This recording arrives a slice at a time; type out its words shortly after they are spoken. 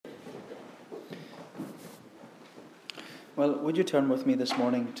Well, would you turn with me this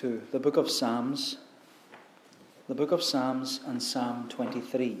morning to the book of Psalms? The book of Psalms and Psalm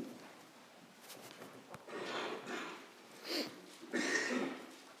 23.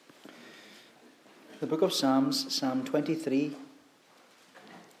 The book of Psalms, Psalm 23.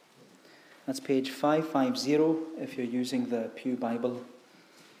 That's page 550 if you're using the Pew Bible.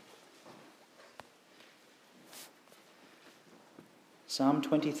 Psalm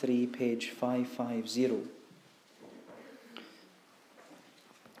 23, page 550.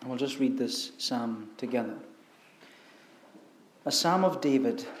 And we'll just read this psalm together. A psalm of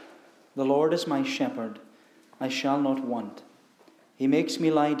David. The Lord is my shepherd, I shall not want. He makes me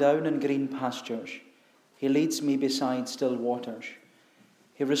lie down in green pastures. He leads me beside still waters.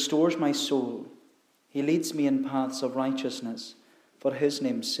 He restores my soul. He leads me in paths of righteousness for his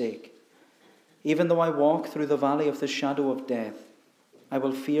name's sake. Even though I walk through the valley of the shadow of death, I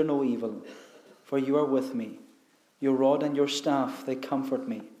will fear no evil, for you are with me. Your rod and your staff, they comfort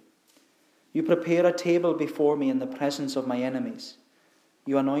me. You prepare a table before me in the presence of my enemies.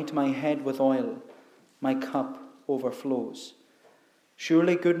 You anoint my head with oil. My cup overflows.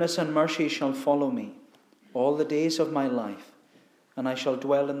 Surely goodness and mercy shall follow me all the days of my life, and I shall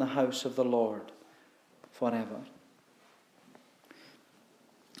dwell in the house of the Lord forever.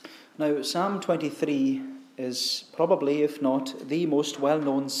 Now, Psalm 23 is probably, if not, the most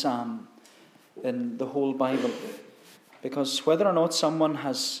well-known psalm in the whole Bible. Because whether or not someone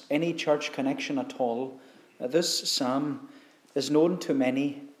has any church connection at all, this psalm is known to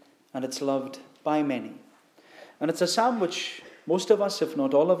many and it's loved by many. And it's a psalm which most of us, if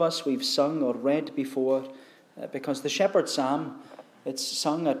not all of us, we've sung or read before, because the shepherd's psalm, it's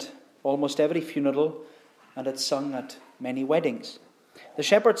sung at almost every funeral and it's sung at many weddings. The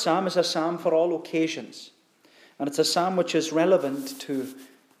shepherd's psalm is a psalm for all occasions, and it's a psalm which is relevant to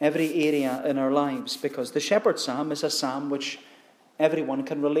every area in our lives, because the shepherd's psalm is a psalm which everyone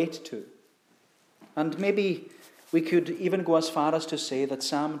can relate to. And maybe we could even go as far as to say that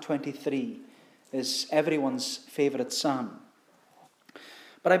Psalm 23 is everyone's favourite psalm.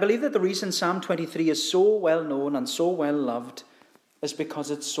 But I believe that the reason Psalm 23 is so well known and so well loved is because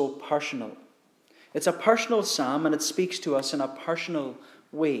it's so personal. It's a personal psalm, and it speaks to us in a personal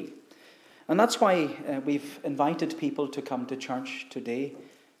way. And that's why we've invited people to come to church today,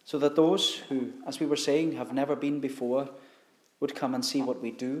 so that those who, as we were saying, have never been before would come and see what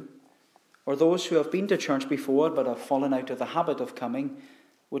we do. Or those who have been to church before but have fallen out of the habit of coming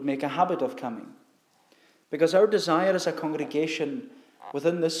would make a habit of coming. Because our desire as a congregation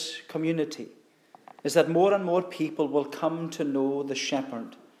within this community is that more and more people will come to know the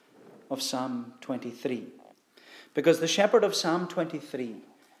shepherd of Psalm 23. Because the shepherd of Psalm 23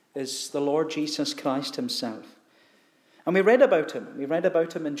 is the Lord Jesus Christ himself. And we read about him. We read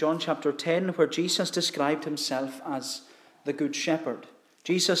about him in John chapter 10, where Jesus described himself as the good shepherd.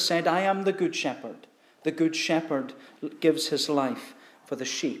 Jesus said, I am the good shepherd. The good shepherd gives his life for the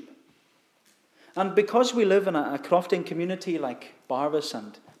sheep. And because we live in a crofting community like Barvis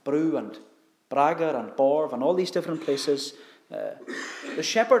and Brew and Braga and Borv and all these different places, the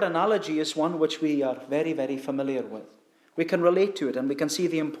shepherd analogy is one which we are very, very familiar with. We can relate to it, and we can see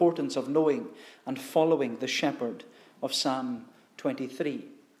the importance of knowing and following the shepherd of Psalm 23.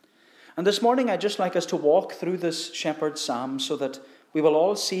 And this morning I'd just like us to walk through this shepherd's psalm so that we will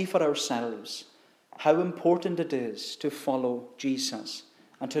all see for ourselves how important it is to follow Jesus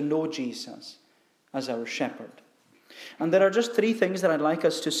and to know Jesus as our shepherd. And there are just three things that I'd like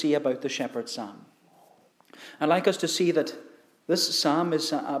us to see about the shepherd's psalm. I'd like us to see that this psalm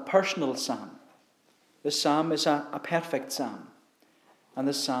is a personal psalm. This psalm is a perfect psalm. And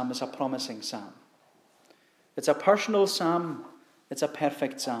this psalm is a promising psalm. It's a personal psalm, it's a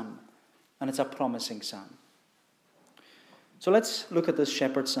perfect psalm, and it's a promising psalm. So let's look at this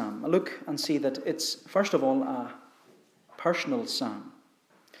shepherd's psalm. Look and see that it's, first of all, a personal psalm.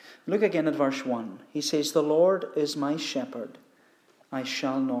 Look again at verse 1. He says, the Lord is my shepherd, I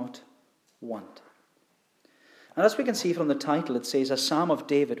shall not want. And as we can see from the title, it says a psalm of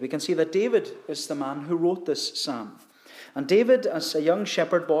David. We can see that David is the man who wrote this psalm. And David, as a young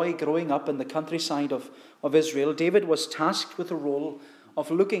shepherd boy growing up in the countryside of Israel, David was tasked with the role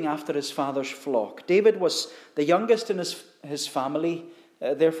of looking after his father's flock. David was the youngest in his family,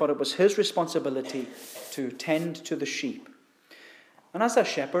 therefore it was his responsibility to tend to the sheep. And as a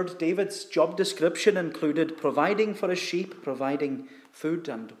shepherd, David's job description included providing for his sheep, providing food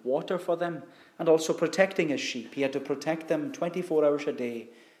and water for them, and also protecting his sheep. He had to protect them 24 hours a day,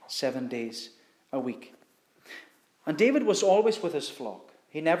 7 days a week. And David was always with his flock.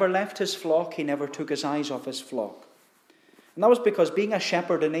 He never left his flock. He never took his eyes off his flock. And that was because being a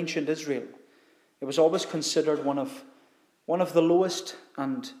shepherd in ancient Israel, it was always considered one of one of the lowest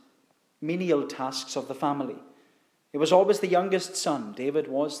and menial tasks of the family. He was always the youngest son. David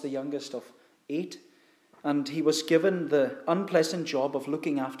was the youngest of 8, and he was given the unpleasant job of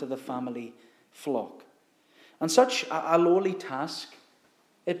looking after the family flock. And such a lowly task,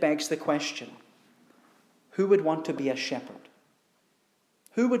 it begs the question, who would want to be a shepherd?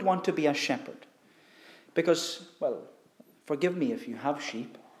 Who would want to be a shepherd? Because, well, forgive me if you have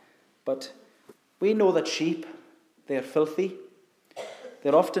sheep, but we know that sheep, they're filthy,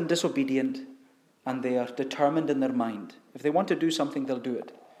 they're often disobedient, and they are determined in their mind. If they want to do something, they'll do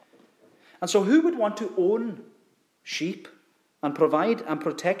it. And so who would want to own sheep and provide and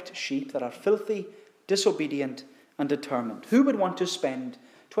protect sheep that are filthy, disobedient, and determined? Who would want to spend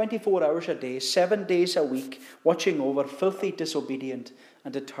 24 hours a day, 7 days a week, watching over filthy, disobedient,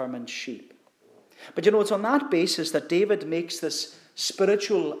 and determined sheep? But it's on that basis that David makes this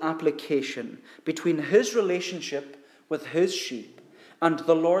spiritual application between his relationship with his sheep and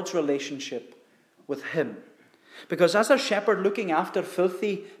the Lord's relationship with him. Because as a shepherd looking after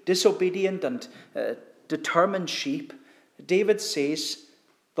filthy, disobedient, and determined sheep, David says,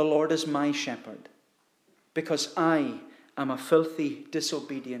 the Lord is my shepherd, because I am a filthy,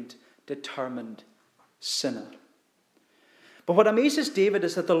 disobedient, determined sinner. But what amazes David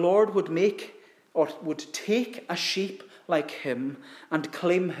is that the Lord would take a sheep like him and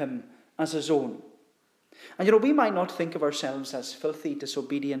claim him as his own. And we might not think of ourselves as filthy,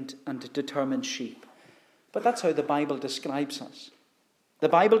 disobedient, and determined sheep, but that's how the Bible describes us. The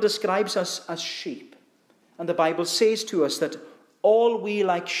Bible describes us as sheep, and the Bible says to us that all we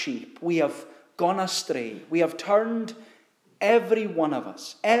like sheep, we have gone astray. We have turned, every one of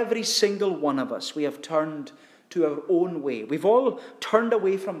us, every single one of us, we have turned to our own way. We've all turned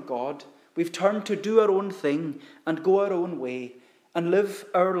away from God. We've turned to do our own thing and go our own way and live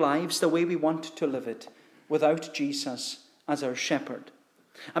our lives the way we want to live it, without Jesus as our shepherd.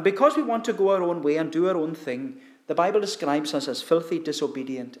 And because we want to go our own way and do our own thing, the Bible describes us as filthy,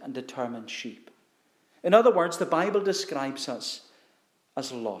 disobedient, and determined sheep. In other words, the Bible describes us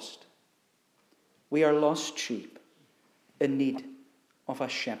as lost. We are lost sheep in need of a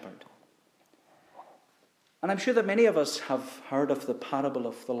shepherd. And I'm sure that many of us have heard of the parable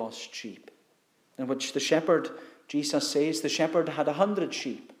of the lost sheep, in which the shepherd, Jesus says, the shepherd had 100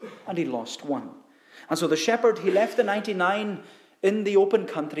 sheep and he lost one. And so the shepherd, he left the 99 in the open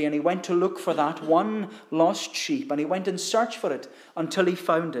country and he went to look for that one lost sheep, and he went in search for it until he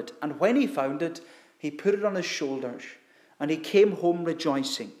found it. And when he found it, he put it on his shoulders and he came home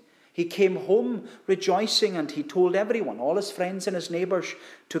rejoicing. He came home rejoicing, and he told everyone, all his friends and his neighbours,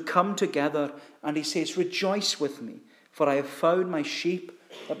 to come together. And he says, rejoice with me, for I have found my sheep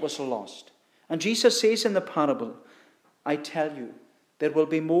that was lost. And Jesus says in the parable, I tell you, there will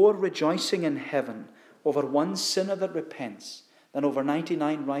be more rejoicing in heaven over one sinner that repents than over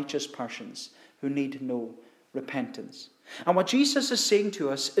 99 righteous persons who need no repentance. And what Jesus is saying to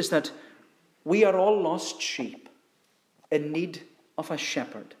us is that we are all lost sheep in need of a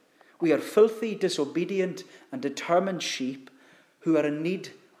shepherd. We are filthy, disobedient, and determined sheep who are in need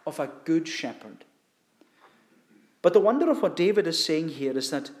of a good shepherd. But the wonder of what David is saying here is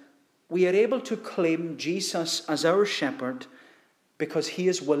that we are able to claim Jesus as our shepherd because he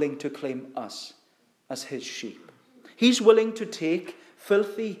is willing to claim us as his sheep. He's willing to take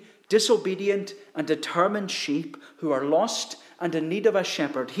filthy, disobedient, and determined sheep who are lost and in need of a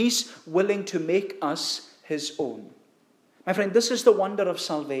shepherd. He's willing to make us his own. My friend, this is the wonder of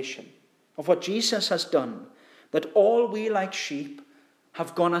salvation, of what Jesus has done, that all we like sheep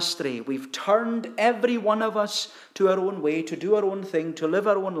have gone astray. We've turned, every one of us, to our own way, to do our own thing, to live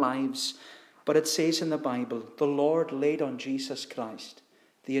our own lives. But it says in the Bible, the Lord laid on Jesus Christ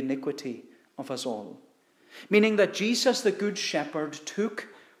the iniquity of us all. Meaning that Jesus, the Good Shepherd, took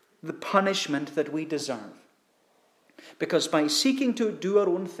the punishment that we deserve. Because by seeking to do our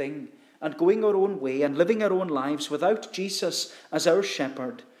own thing and going our own way and living our own lives without Jesus as our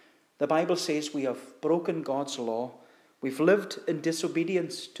shepherd, the Bible says we have broken God's law. We've lived in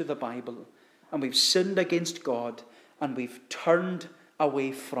disobedience to the Bible, and we've sinned against God, and we've turned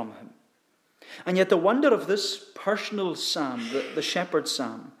away from him. And yet the wonder of this personal psalm, the shepherd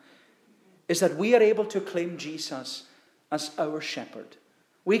psalm, is that we are able to claim Jesus as our shepherd.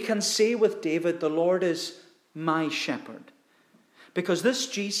 We can say with David, the Lord is my shepherd. Because this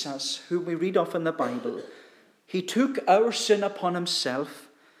Jesus, whom we read of in the Bible, he took our sin upon himself.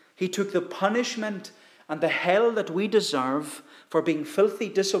 He took the punishment and the hell that we deserve for being filthy,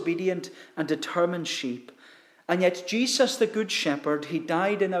 disobedient, and determined sheep. And yet Jesus, the Good Shepherd, he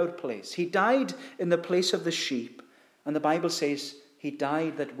died in our place. He died in the place of the sheep. And the Bible says he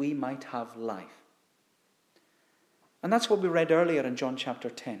died that we might have life. And that's what we read earlier in John chapter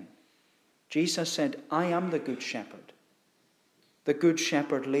 10. Jesus said, I am the good shepherd. The good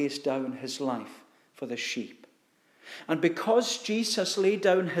shepherd lays down his life for the sheep. And because Jesus laid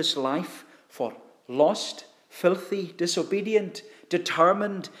down his life for lost, filthy, disobedient,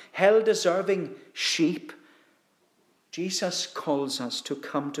 determined, hell-deserving sheep, Jesus calls us to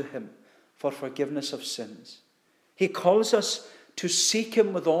come to him for forgiveness of sins. He calls us to seek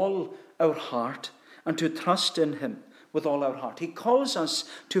him with all our heart and to trust in him with all our heart. He calls us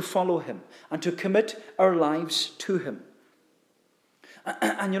to follow him and to commit our lives to him.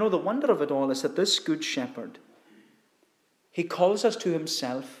 And the wonder of it all is that this good shepherd, he calls us to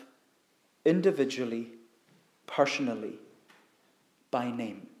himself individually, personally, by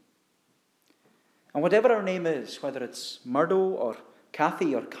name. And whatever our name is, whether it's Murdo or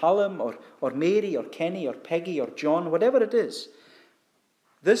Kathy or Callum or Mary or Kenny or Peggy or John, whatever it is,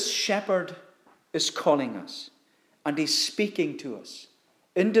 this shepherd is calling us, and he's speaking to us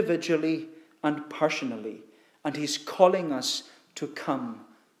individually and personally, and he's calling us to come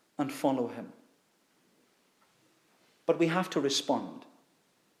and follow him. But we have to respond.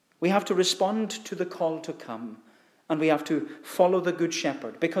 We have to respond to the call to come, and we have to follow the Good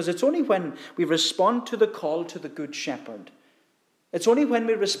Shepherd, because it's only when we respond to the call to the Good Shepherd, it's only when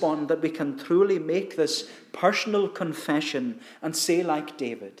we respond that we can truly make this personal confession and say like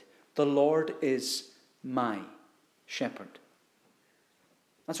David, the Lord is my shepherd.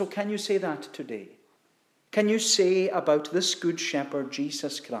 And so can you say that today? Can you say about this Good Shepherd,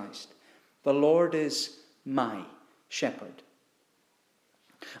 Jesus Christ, the Lord is my shepherd?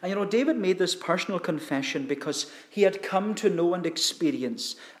 And David made this personal confession because he had come to know and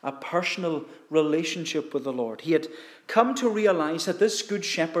experience a personal relationship with the Lord. He had come to realize that this Good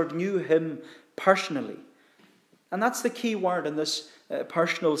Shepherd knew him personally. And that's the key word in this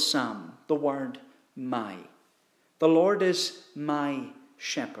personal psalm, the word my. The Lord is my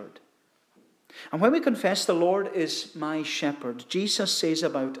shepherd. And when we confess the Lord is my shepherd, Jesus says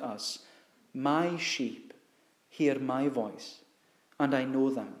about us, my sheep hear my voice, and I know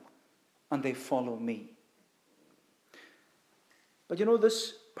them, and they follow me. But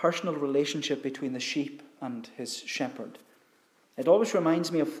this personal relationship between the sheep and his shepherd, it always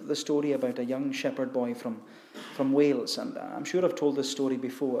reminds me of the story about a young shepherd boy from Wales, and I'm sure I've told this story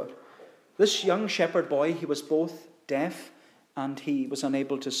before. This young shepherd boy, he was both deaf and he was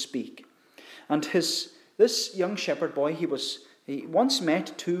unable to speak. And this young shepherd boy, he once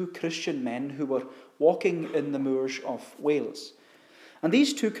met two Christian men who were walking in the moors of Wales. And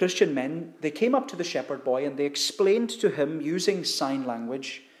these two Christian men, they came up to the shepherd boy and they explained to him, using sign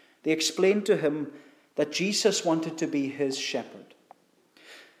language, they explained to him that Jesus wanted to be his shepherd.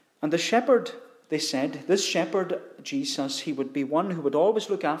 And the shepherd, they said, this shepherd, Jesus, he would be one who would always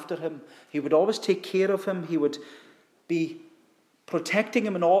look after him. He would always take care of him. He would be protecting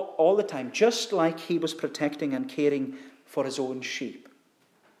him all the time, just like he was protecting and caring for his own sheep.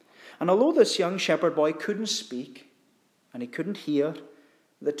 And although this young shepherd boy couldn't speak and he couldn't hear,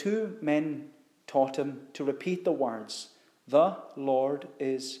 the two men taught him to repeat the words, the Lord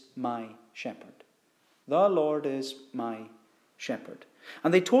is my shepherd. The Lord is my shepherd.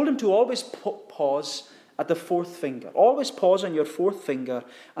 And they told him to always pause at the fourth finger. Always pause on your fourth finger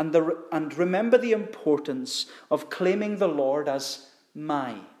and remember the importance of claiming the Lord as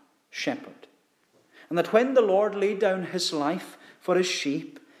my shepherd. And that when the Lord laid down his life for his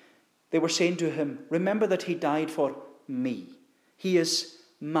sheep, they were saying to him, remember that he died for me. He is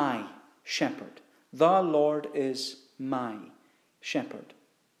my shepherd. The Lord is my shepherd.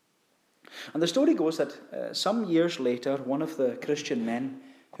 And the story goes that some years later, one of the Christian men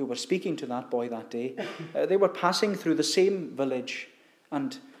who were speaking to that boy that day, they were passing through the same village,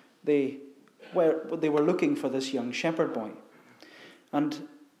 and they were looking for this young shepherd boy. And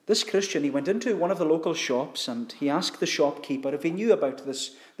this Christian, he went into one of the local shops and he asked the shopkeeper if he knew about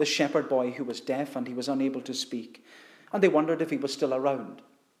this shepherd boy who was deaf and he was unable to speak. And they wondered if he was still around.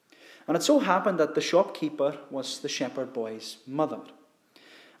 And it so happened that the shopkeeper was the shepherd boy's mother.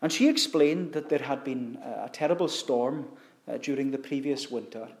 And she explained that there had been a terrible storm during the previous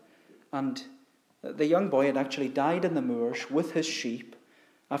winter, and the young boy had actually died in the moors with his sheep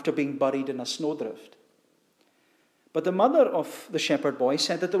after being buried in a snowdrift. But the mother of the shepherd boy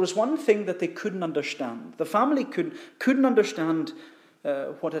said that there was one thing that they couldn't understand. The family couldn't understand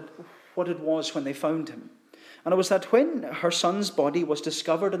what it was when they found him. And it was that when her son's body was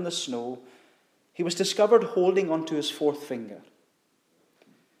discovered in the snow, he was discovered holding onto his fourth finger.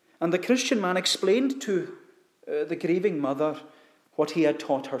 And the Christian man explained to the grieving mother what he had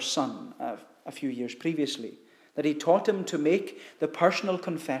taught her son a few years previously. That he taught him to make the personal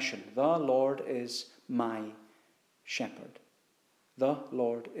confession, the Lord is my shepherd. The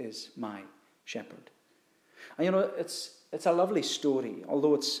Lord is my shepherd. And you know, it's a lovely story,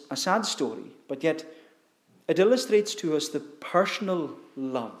 although it's a sad story, but yet it illustrates to us the personal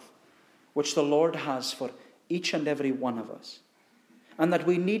love which the Lord has for each and every one of us. And that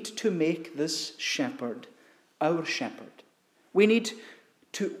we need to make this shepherd our shepherd.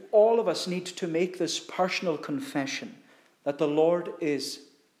 All of us need to make this personal confession that the Lord is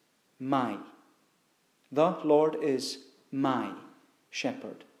the Lord is my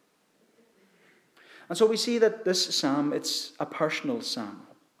shepherd. And so we see that this psalm, it's a personal psalm.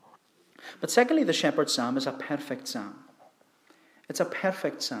 But secondly, the shepherd's psalm is a perfect psalm. It's a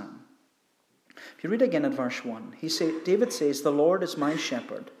perfect psalm. If you read again at verse 1, David says, "The Lord is my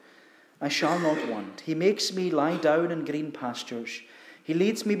shepherd, I shall not want. He makes me lie down in green pastures. He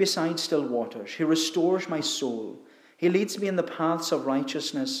leads me beside still waters. He restores my soul. He leads me in the paths of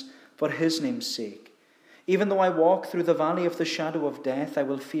righteousness for his name's sake. Even though I walk through the valley of the shadow of death, I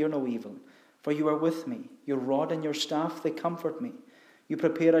will fear no evil, for you are with me. Your rod and your staff, they comfort me. You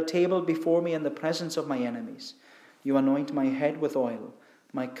prepare a table before me in the presence of my enemies. You anoint my head with oil.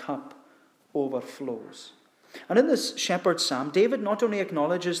 My cup overflows." And in this shepherd's psalm, David not only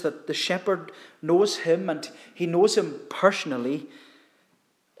acknowledges that the shepherd knows him and he knows him personally,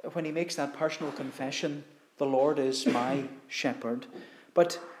 when he makes that personal confession, "The Lord is my shepherd,"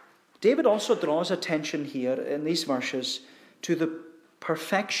 but David also draws attention here in these verses to the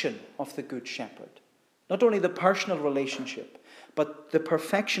perfection of the good shepherd. Not only the personal relationship, but the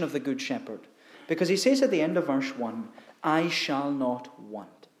perfection of the good shepherd. Because he says at the end of verse 1, "I shall not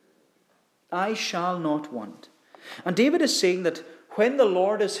want." I shall not want. And David is saying that when the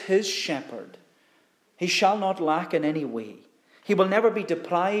Lord is his shepherd, he shall not lack in any way. He will never be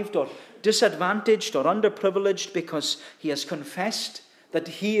deprived or disadvantaged or underprivileged because he has confessed that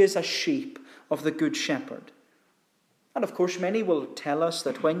he is a sheep of the good shepherd. And of course, many will tell us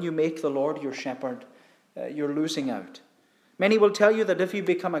that when you make the Lord your shepherd, you're losing out. Many will tell you that if you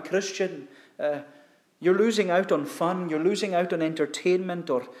become a Christian, you're losing out on fun, you're losing out on entertainment,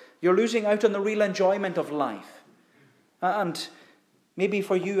 or you're losing out on the real enjoyment of life. And maybe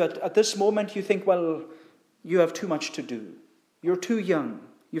for you at this moment you think, well, you have too much to do. You're too young.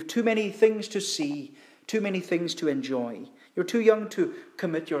 You have too many things to see, too many things to enjoy. You're too young to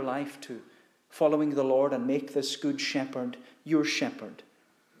commit your life to following the Lord and make this good shepherd your shepherd.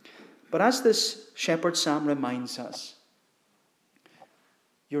 But as this shepherd psalm reminds us,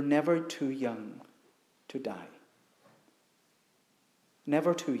 you're never too young to die.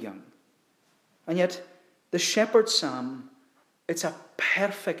 Never too young. And yet, the shepherd's psalm, it's a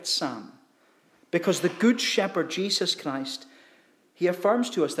perfect psalm. Because the good shepherd, Jesus Christ, he affirms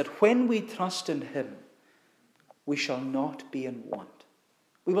to us that when we trust in him, we shall not be in want.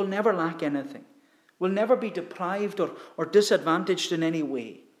 We will never lack anything. We'll never be deprived or disadvantaged in any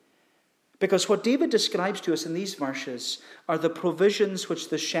way. Because what David describes to us in these verses are the provisions which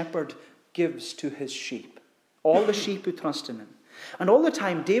the shepherd gives to his sheep. All the sheep who trust in him. And all the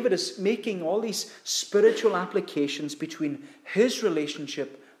time, David is making all these spiritual applications between his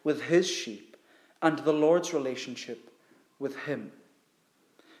relationship with his sheep and the Lord's relationship with him.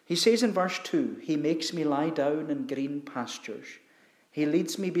 He says in verse 2, "He makes me lie down in green pastures. He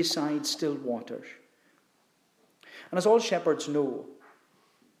leads me beside still waters." And as all shepherds know,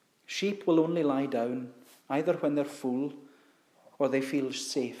 sheep will only lie down either when they're full or they feel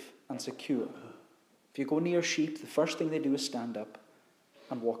safe and secure. If you go near sheep, the first thing they do is stand up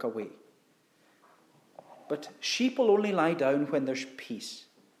and walk away. But sheep will only lie down when there's peace.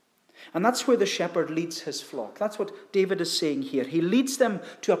 And that's where the shepherd leads his flock. That's what David is saying here. He leads them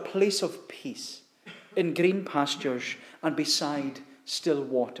to a place of peace in green pastures and beside still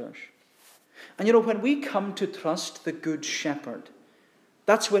waters. And you know, when we come to trust the good shepherd,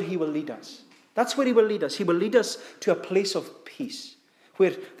 that's where he will lead us. That's where he will lead us. He will lead us to a place of peace,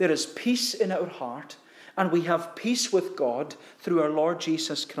 where there is peace in our heart and we have peace with God through our Lord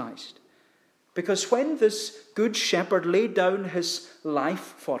Jesus Christ. Because when this good shepherd laid down his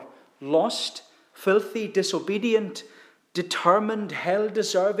life for lost, filthy, disobedient, determined,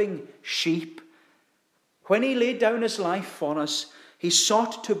 hell-deserving sheep, when he laid down his life for us, he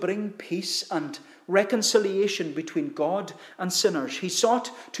sought to bring peace and reconciliation between God and sinners. He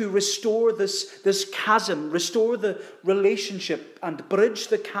sought to restore this chasm, restore the relationship and bridge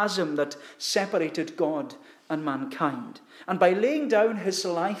the chasm that separated God and mankind. And by laying down his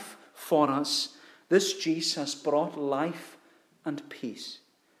life for us, this Jesus brought life and peace.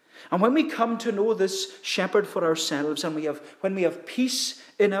 And when we come to know this shepherd for ourselves, and when we have peace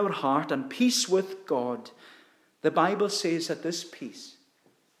in our heart and peace with God, the Bible says that this peace,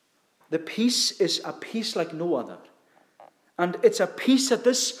 the peace is a peace like no other. And it's a peace that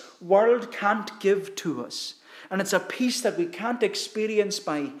this world can't give to us. And it's a peace that we can't experience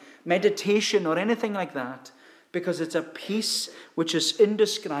by meditation or anything like that, because it's a peace which is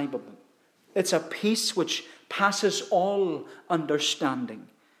indescribable. It's a peace which passes all understanding.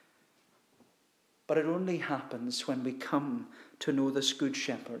 But it only happens when we come to know this Good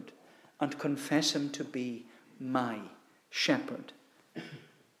Shepherd and confess him to be my shepherd.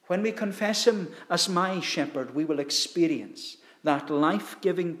 When we confess him as my shepherd, we will experience that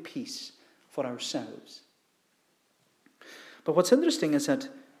life-giving peace for ourselves. But what's interesting is that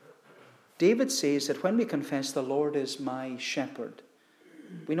David says that when we confess the Lord is my shepherd,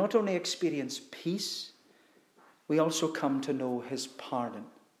 we not only experience peace, we also come to know his pardon.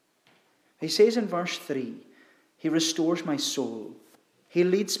 He says in verse 3, he restores my soul. He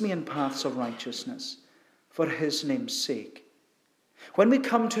leads me in paths of righteousness for his name's sake. When we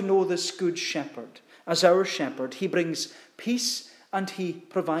come to know this Good Shepherd as our shepherd, he brings peace and he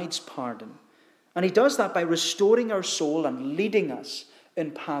provides pardon. And he does that by restoring our soul and leading us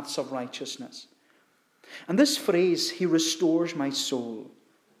in paths of righteousness. And this phrase, he restores my soul,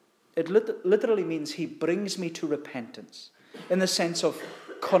 it literally means he brings me to repentance, in the sense of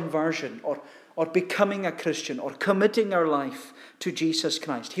conversion or becoming a Christian or committing our life to Jesus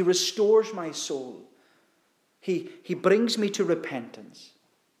Christ. He restores my soul. He brings me to repentance.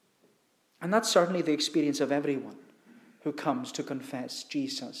 And that's certainly the experience of everyone who comes to confess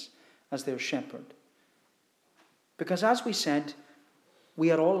Jesus as their shepherd. Because as we said,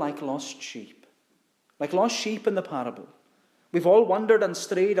 we are all like lost sheep in the parable. We've all wandered and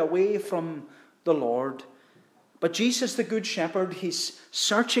strayed away from the Lord. But Jesus, the Good Shepherd, he's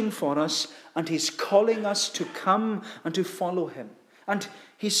searching for us and he's calling us to come and to follow him. And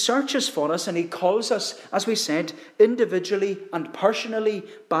he searches for us and he calls us, as we said, individually and personally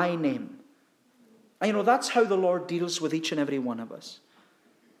by name. And that's how the Lord deals with each and every one of us.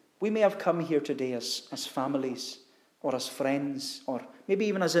 We may have come here today as families or as friends or maybe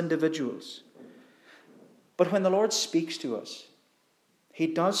even as individuals. But when the Lord speaks to us, he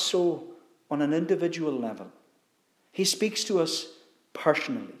does so on an individual level. He speaks to us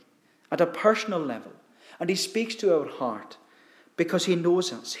personally, at a personal level. And he speaks to our heart because he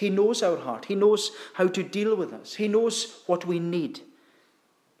knows us. He knows our heart. He knows how to deal with us. He knows what we need.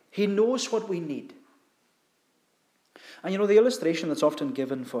 He knows what we need. And the illustration that's often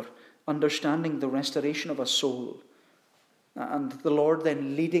given for understanding the restoration of a soul and the Lord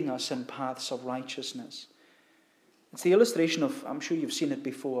then leading us in paths of righteousness. It's the illustration of, I'm sure you've seen it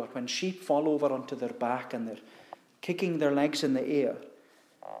before, when sheep fall over onto their back and they're kicking their legs in the air.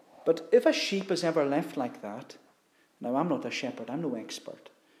 But if a sheep is ever left like that, now I'm not a shepherd, I'm no expert,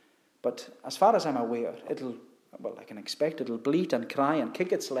 but as far as I'm aware, I can expect it'll bleat and cry and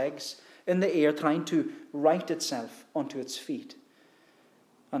kick its legs in the air trying to right itself onto its feet.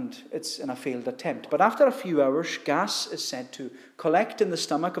 And it's in a failed attempt. But after a few hours, gas is said to collect in the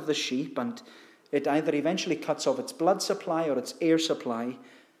stomach of the sheep, and it either eventually cuts off its blood supply or its air supply,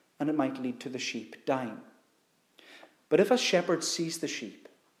 and it might lead to the sheep dying. But if a shepherd sees the sheep,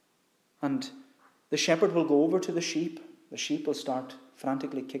 and the shepherd will go over to the sheep will start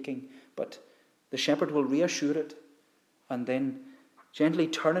frantically kicking, but the shepherd will reassure it, and then gently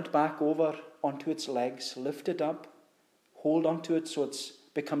turn it back over onto its legs, lift it up, hold onto it so it's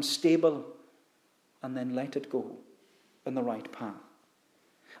become stable, and then let it go in the right path.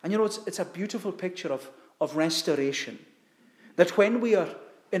 And it's a beautiful picture of restoration. That when we are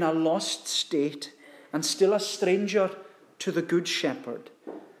in a lost state and still a stranger to the Good Shepherd,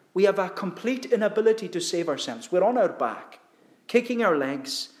 we have a complete inability to save ourselves. We're on our back, kicking our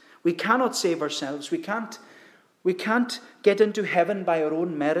legs. We cannot save ourselves. We can't get into heaven by our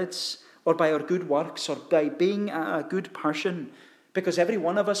own merits or by our good works or by being a good person, because every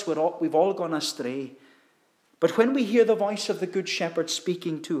one of us, we've all gone astray. But when we hear the voice of the Good Shepherd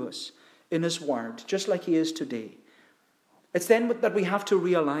speaking to us in his word, just like he is today, it's then that we have to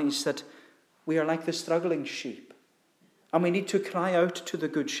realize that we are like the struggling sheep. And we need to cry out to the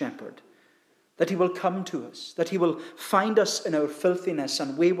Good Shepherd, that he will come to us, that he will find us in our filthiness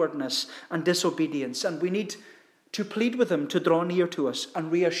and waywardness and disobedience. And we need to plead with him to draw near to us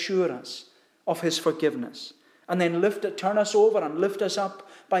and reassure us of his forgiveness. And then turn us over and lift us up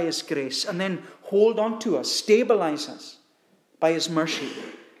by his grace. And then hold on to us, stabilize us by his mercy.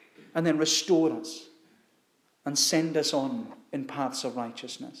 And then restore us and send us on in paths of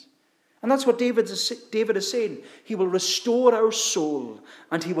righteousness. And that's what David is saying. He will restore our soul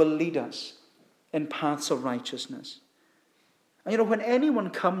and he will lead us in paths of righteousness. And when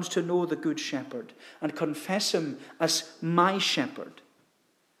anyone comes to know the Good Shepherd and confess him as my shepherd,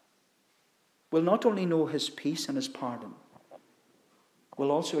 will not only know his peace and his pardon,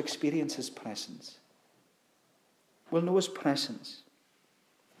 will also experience his presence. We'll know his presence,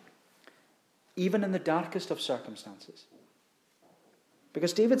 even in the darkest of circumstances.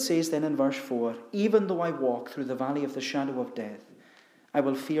 Because David says then in verse 4, even though I walk through the valley of the shadow of death, I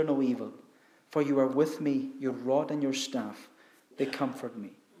will fear no evil, for you are with me, your rod and your staff, they comfort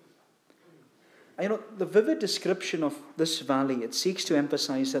me. And the vivid description of this valley, it seeks to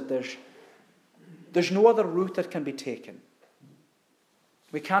emphasize that there's no other route that can be taken.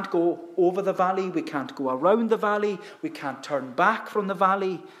 We can't go over the valley, we can't go around the valley, we can't turn back from the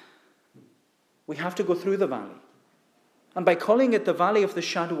valley. We have to go through the valley. And by calling it the valley of the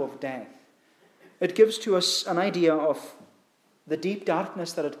shadow of death, it gives to us an idea of the deep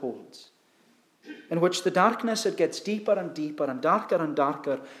darkness that it holds, in which the darkness, it gets deeper and deeper and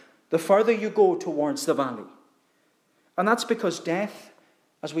darker the further you go towards the valley. And that's because death,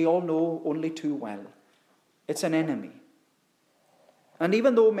 as we all know only too well, it's an enemy. And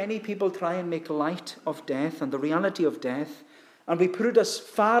even though many people try and make light of death and the reality of death, and we put it as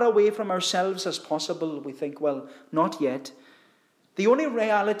far away from ourselves as possible, we think, well, not yet. The only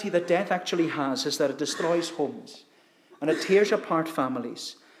reality that death actually has is that it destroys homes, and it tears apart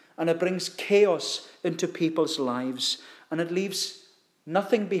families, and it brings chaos into people's lives, and it leaves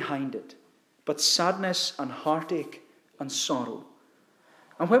nothing behind it but sadness and heartache and sorrow.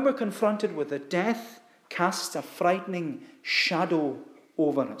 And when we're confronted with it, death casts a frightening shadow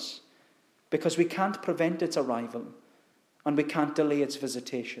over us, because we can't prevent its arrival and we can't delay its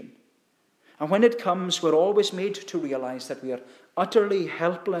visitation. And when it comes, we're always made to realize that we are utterly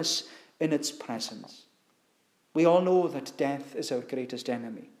helpless in its presence. We all know that death is our greatest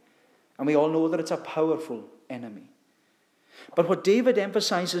enemy, and we all know that it's a powerful enemy. But what David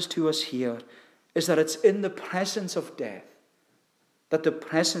emphasizes to us here is that it's in the presence of death that the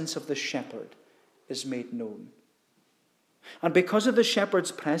presence of the shepherd is made known. And because of the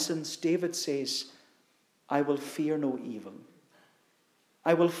shepherd's presence, David says, I will fear no evil.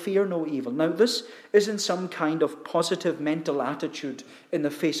 I will fear no evil. Now, this isn't some kind of positive mental attitude in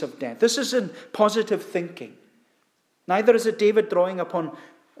the face of death. This isn't positive thinking. Neither is it David drawing upon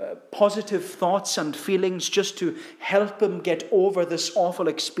positive thoughts and feelings just to help him get over this awful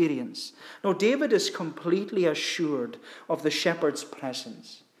experience. No, David is completely assured of the shepherd's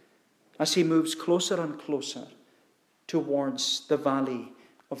presence as he moves closer and closer towards the valley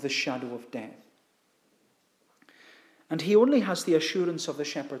of the shadow of death. And he only has the assurance of the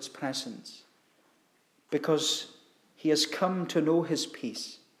shepherd's presence because he has come to know his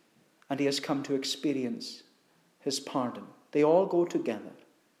peace and he has come to experience his pardon. They all go together.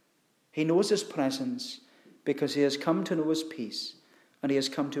 He knows his presence because he has come to know his peace and he has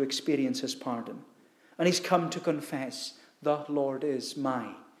come to experience his pardon. And he's come to confess, the Lord is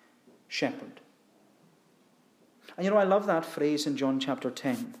my shepherd. And I love that phrase in John chapter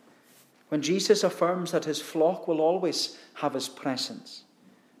 10, when Jesus affirms that his flock will always have his presence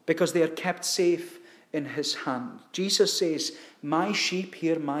because they are kept safe in his hand. Jesus says, my sheep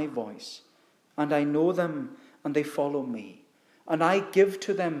hear my voice, and I know them, and they follow me. And I give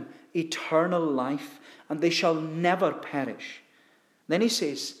to them eternal life, and they shall never perish. Then he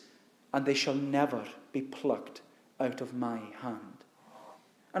says, and they shall never be plucked out of my hand.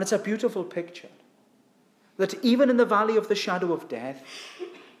 And it's a beautiful picture that even in the valley of the shadow of death,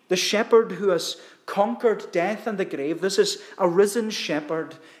 the shepherd who has conquered death and the grave, this is a risen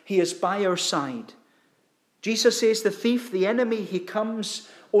shepherd, he is by our side. Jesus says the thief, the enemy, he comes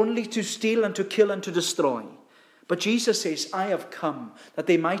only to steal and to kill and to destroy. But Jesus says, I have come that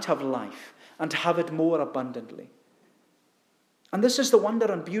they might have life and have it more abundantly. And this is the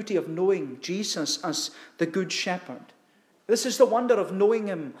wonder and beauty of knowing Jesus as the good shepherd. This is the wonder of knowing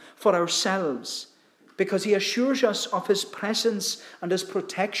him for ourselves, because he assures us of his presence and his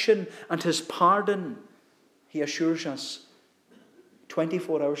protection and his pardon. He assures us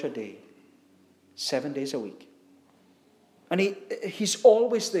 24 hours a day, 7 days a week. And he's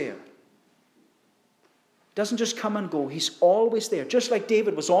always there. Doesn't just come and go. He's always there. Just like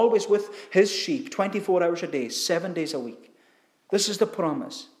David was always with his sheep 24 hours a day, 7 days a week. This is the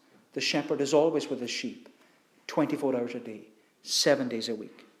promise. The shepherd is always with his sheep 24 hours a day, 7 days a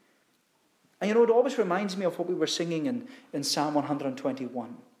week. And it always reminds me of what we were singing in Psalm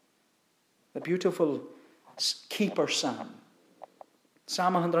 121. The beautiful keeper psalm.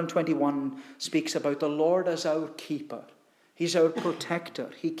 Psalm 121 speaks about the Lord as our keeper. He's our protector.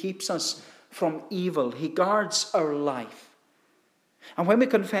 He keeps us from evil. He guards our life. And when we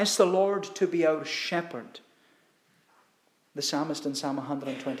confess the Lord to be our shepherd, the psalmist in Psalm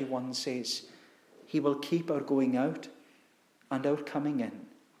 121 says, he will keep our going out and our coming in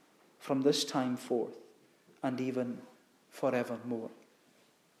from this time forth and even forevermore.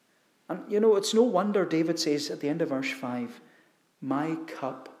 And it's no wonder David says at the end of verse 5, my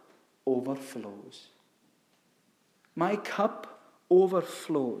cup overflows. My cup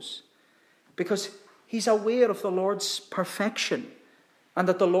overflows. Because he's aware of the Lord's perfection and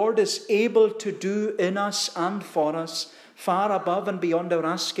that the Lord is able to do in us and for us far above and beyond our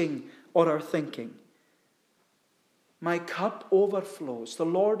asking or our thinking. My cup overflows. The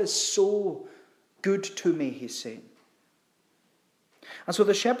Lord is so good to me, he's saying. And so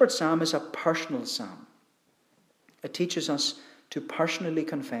the Shepherd Psalm is a personal psalm. It teaches us to personally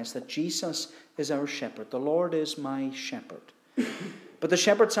confess that Jesus is our shepherd. The Lord is my shepherd. But the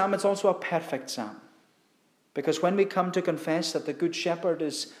Shepherd Psalm is also a perfect psalm. Because when we come to confess that the Good Shepherd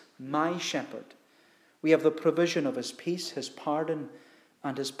is my shepherd, we have the provision of his peace, his pardon,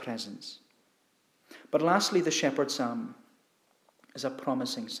 and his presence. But lastly, the Shepherd Psalm is a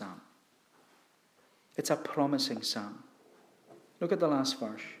promising psalm. It's a promising psalm. Look at the last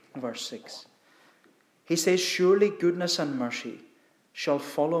verse, verse 6. He says, surely goodness and mercy shall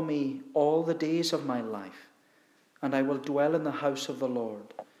follow me all the days of my life, and I will dwell in the house of the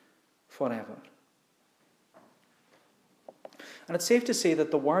Lord forever. And it's safe to say that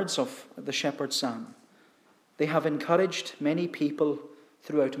the words of the Shepherd Psalm, they have encouraged many people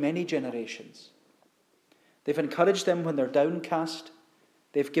throughout many generations. They've encouraged them when they're downcast.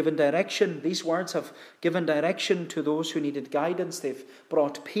 They've given direction. These words have given direction to those who needed guidance. They've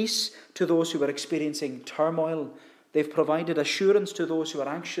brought peace to those who were experiencing turmoil. They've provided assurance to those who are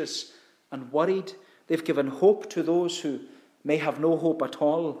anxious and worried. They've given hope to those who may have no hope at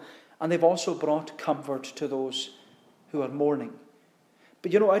all. And they've also brought comfort to those who are mourning.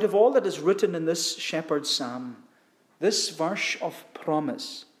 But out of all that is written in this Shepherd's Psalm, this verse of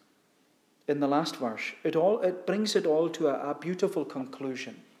promise, in the last verse, it brings it all to a beautiful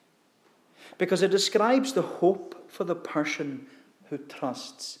conclusion. Because it describes the hope for the person who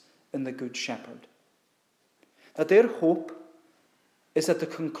trusts in the Good Shepherd. That their hope is that the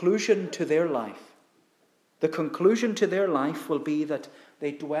conclusion to their life will be that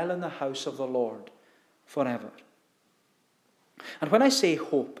they dwell in the house of the Lord forever. And when I say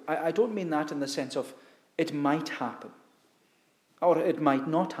hope, I don't mean that in the sense of it might happen or it might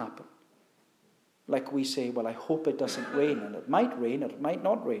not happen. Like we say, well, I hope it doesn't rain, and it might rain or it might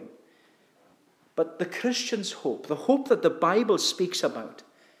not rain. But the Christian's hope, the hope that the Bible speaks about,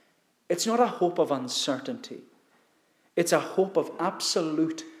 it's not a hope of uncertainty. It's a hope of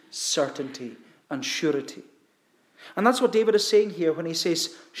absolute certainty and surety. And that's what David is saying here when he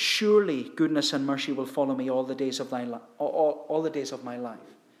says, surely goodness and mercy will follow me all the days of all the days of my life.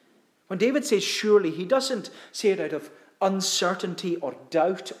 When David says surely, he doesn't say it out of uncertainty or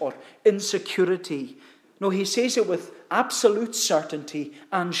doubt or insecurity. No, he says it with absolute certainty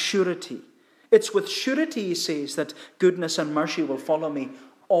and surety. It's with surety, he says, that goodness and mercy will follow me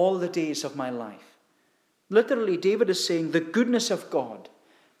all the days of my life. Literally, David is saying the goodness of God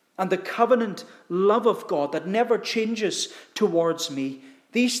and the covenant love of God that never changes towards me,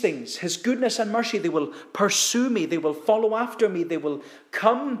 these things, his goodness and mercy, they will pursue me, they will follow after me, they will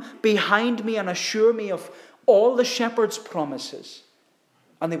come behind me and assure me of all the shepherd's promises,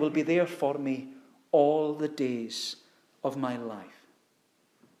 and they will be there for me all the days of my life.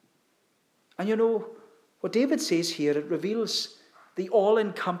 And what David says here, it reveals the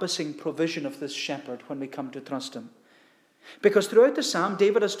all-encompassing provision of this shepherd when we come to trust him. Because throughout the psalm,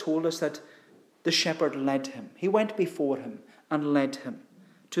 David has told us that the shepherd led him. He went before him and led him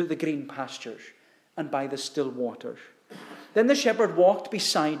to the green pastures and by the still waters. Then the shepherd walked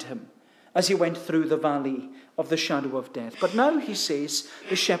beside him as he went through the valley of the shadow of death. But now, he says,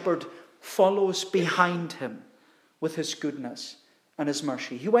 the shepherd follows behind him with his goodness and his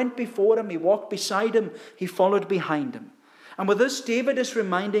mercy. He went before him, he walked beside him, he followed behind him. And with this, David is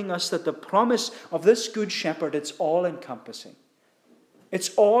reminding us that the promise of this good shepherd, it's all-encompassing.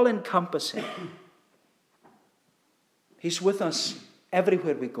 It's all-encompassing. He's with us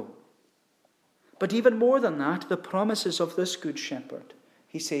everywhere we go. But even more than that, the promises of this good shepherd,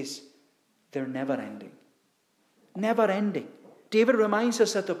 he says, they're never-ending. Never-ending. David reminds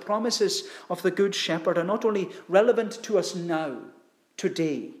us that the promises of the Good Shepherd are not only relevant to us now,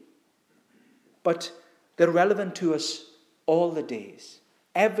 today, but they're relevant to us all the days,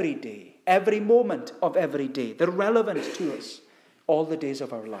 every moment of every day. They're relevant to us all the days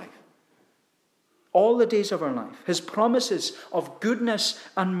of our life. All the days of our life. His promises of goodness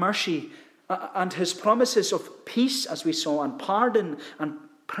and mercy and his promises of peace, as we saw, and pardon and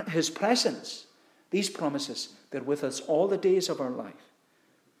his presence, these promises, they're with us all the days of our life.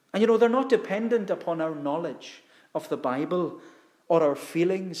 And they're not dependent upon our knowledge of the Bible or our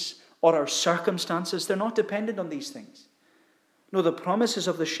feelings or our circumstances. They're not dependent on these things. No, the promises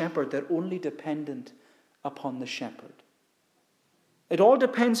of the shepherd, they're only dependent upon the shepherd. It all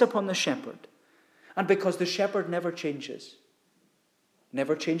depends upon the shepherd. And because the shepherd never changes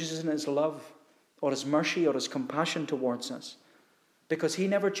in his love or his mercy or his compassion towards us, because he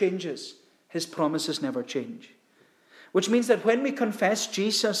never changes, his promises never change. Which means that when we confess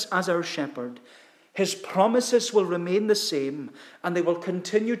Jesus as our shepherd, his promises will remain the same, and they will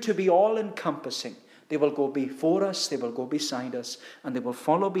continue to be all-encompassing. They will go before us, they will go beside us, and they will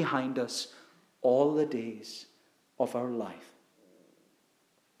follow behind us all the days of our life.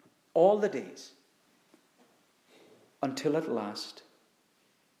 All the days. Until at last,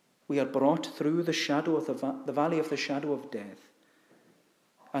 we are brought through the shadow of the valley of the shadow of death,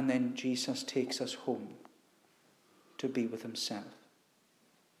 and then Jesus takes us home to be with himself.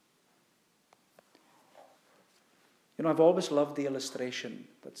 You know, I've always loved the illustration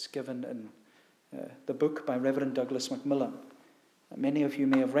that's given in the book by Reverend Douglas Macmillan. Many of you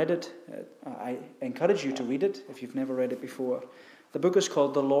may have read it. I encourage you to read it if you've never read it before. The book is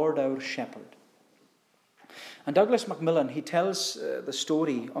called The Lord Our Shepherd. And Douglas Macmillan, he tells the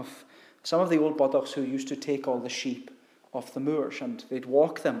story of some of the old Botochs who used to take all the sheep off the moors, and they'd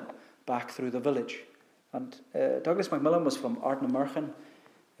walk them back through the village. And Douglas Macmillan was from Ardnamurchan,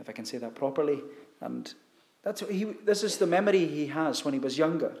 if I can say that properly, and this is the memory he has when he was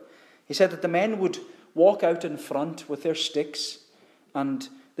younger. He said that the men would walk out in front with their sticks, and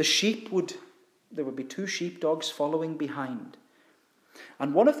there would be 2 sheepdogs following behind.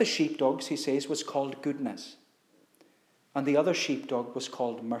 And one of the sheepdogs, he says, was called Goodness, and the other sheepdog was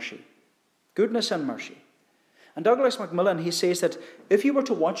called Mercy. Goodness and mercy. And Douglas Macmillan, he says that if you were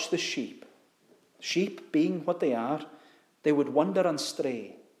to watch the sheep being what they are, they would wander and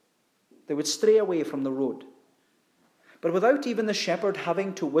stray. They would stray away from the road. But without even the shepherd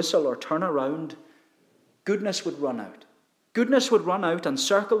having to whistle or turn around, Goodness would run out. Goodness would run out and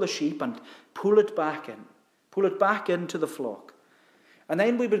circle the sheep and pull it back into the flock. And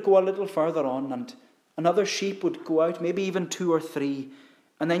then we would go a little further on, and another sheep would go out, maybe even 2 or 3,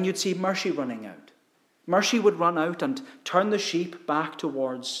 and then you'd see Mercy running out. Mercy would run out and turn the sheep back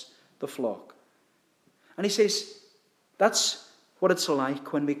towards the flock. And he says, that's what it's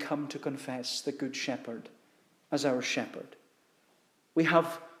like when we come to confess the Good Shepherd as our shepherd. We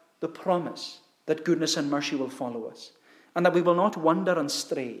have the promise that goodness and mercy will follow us, and that we will not wander and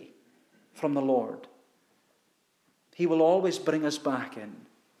stray from the Lord. He will always bring us back in.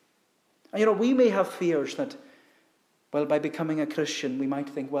 And you know, we may have fears that, well, by becoming a Christian, we might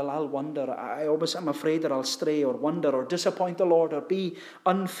think, well, I'll wander. I'm afraid that I'll stray or wander or disappoint the Lord or be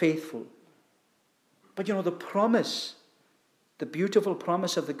unfaithful. But you know, the promise, the beautiful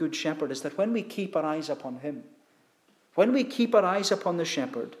promise of the Good Shepherd is that when we keep our eyes upon him, when we keep our eyes upon the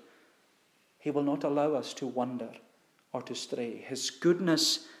shepherd, he will not allow us to wander or to stray. His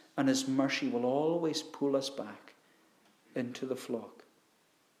goodness and his mercy will always pull us back into the flock.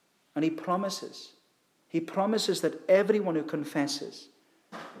 And he promises that everyone who confesses,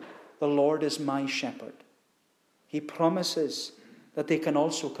 the Lord is my shepherd, he promises that they can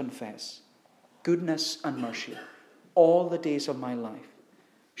also confess, goodness and mercy all the days of my life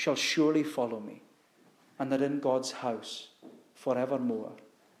shall surely follow me, and that in God's house forevermore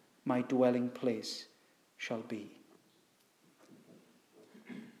my dwelling place shall be.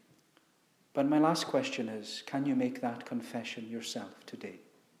 But my last question is, can you make that confession yourself today?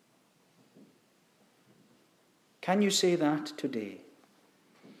 Can you say that today?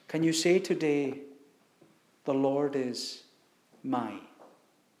 Can you say today, the Lord is my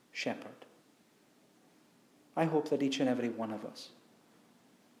shepherd? I hope that each and every one of us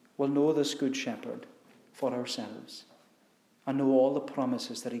will know this Good Shepherd for ourselves and know all the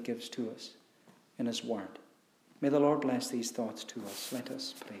promises that he gives to us in his word. May the Lord bless these thoughts to us. Let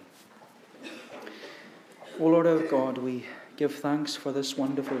us pray. O Lord our God, we give thanks for this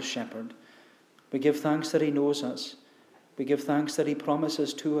wonderful shepherd. We give thanks that he knows us. We give thanks that he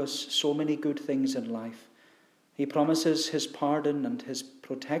promises to us so many good things in life. He promises his pardon and his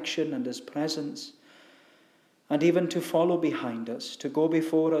protection and his presence, and even to follow behind us, to go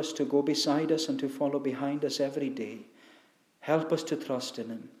before us, to go beside us, and to follow behind us every day. Help us to trust in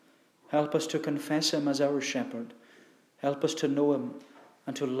him. Help us to confess him as our shepherd. Help us to know him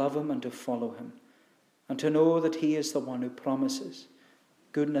and to love him and to follow him, and to know that he is the one who promises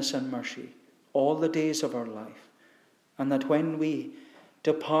goodness and mercy all the days of our life, and that when we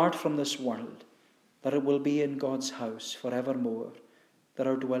depart from this world, that it will be in God's house forevermore, that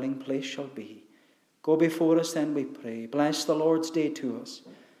our dwelling place shall be. Go before us then, we pray. Bless the Lord's day to us,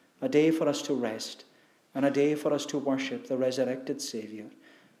 a day for us to rest, and a day for us to worship the resurrected Saviour.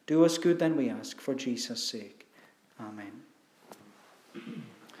 Do us good then, we ask, for Jesus' sake. Amen.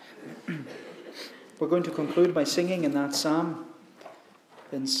 We're going to conclude by singing in that psalm,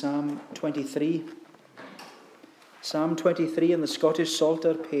 in Psalm 23. Psalm 23 in the Scottish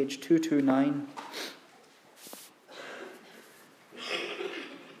Psalter, page 229.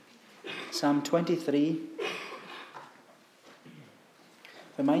 Psalm 23.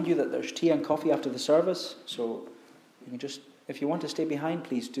 Remind you that there's tea and coffee after the service, so you can just, if you want to stay behind,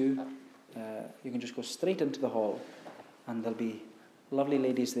 please do. You can just go straight into the hall, and there'll be lovely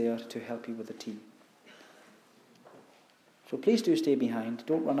ladies there to help you with the tea. So please do stay behind.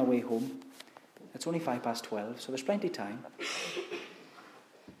 Don't run away home. It's only 12:05, so there's plenty of time.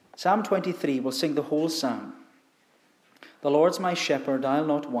 Psalm 23, we'll sing the whole psalm. The Lord's my shepherd, I'll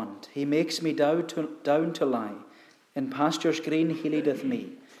not want. He makes me down to lie. In pastures green he leadeth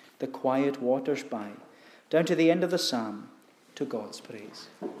me, the quiet waters by. Down to the end of the psalm, to God's praise.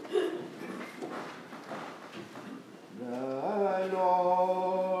 The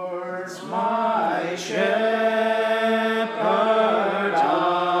Lord's my shepherd,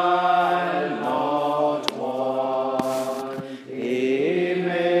 I'll not want. He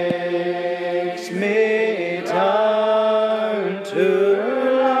makes me down to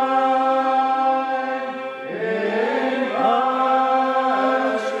lie in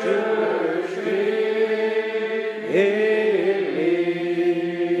pastures green. He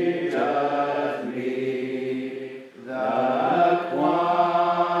leadeth me, the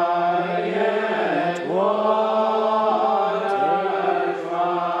quiet waters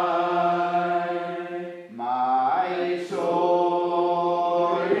by. My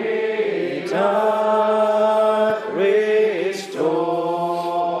soul he doth restore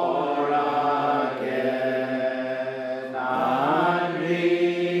again, and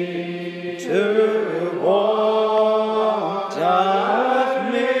me to walk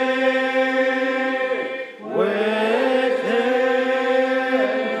doth make within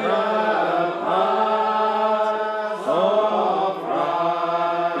the path of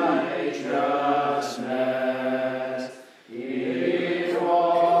righteousness. He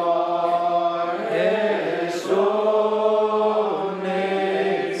for his own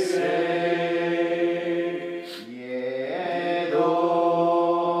name's sake. Yea,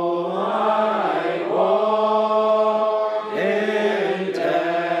 though I walk in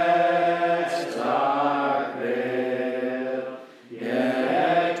death's dark vale,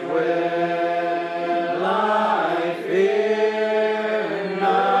 yet will I fear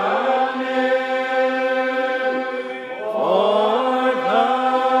none ill, for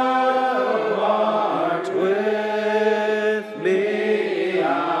thou art with me,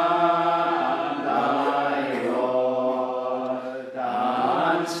 and thy rod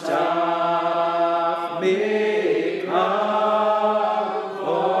and staff me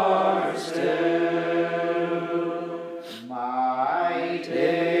comfort still. My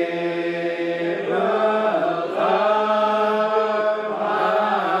table thou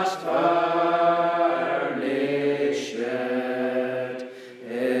hast furnished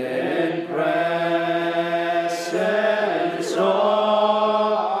in presence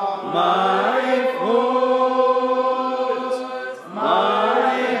of my foes.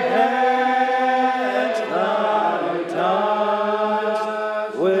 My head thou dost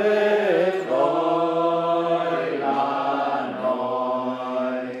with oil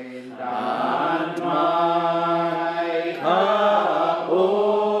anoint, and my cup overflows.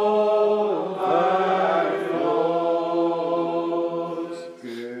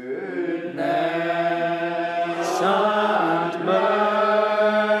 Goodness and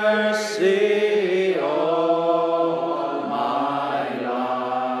mercy all my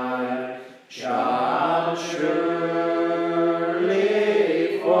life shall surely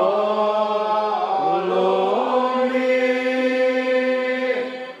follow me,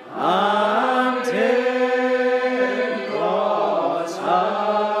 and in God's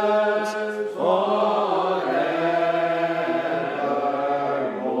house forevermore.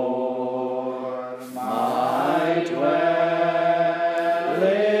 My dwelling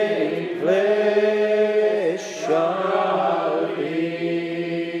place shall be.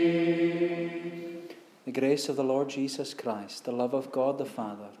 The grace of the Lord Jesus Christ, the love of God the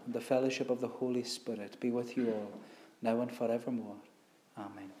Father, and the fellowship of the Holy Spirit be with you all, now and forevermore.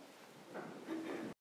 Amen.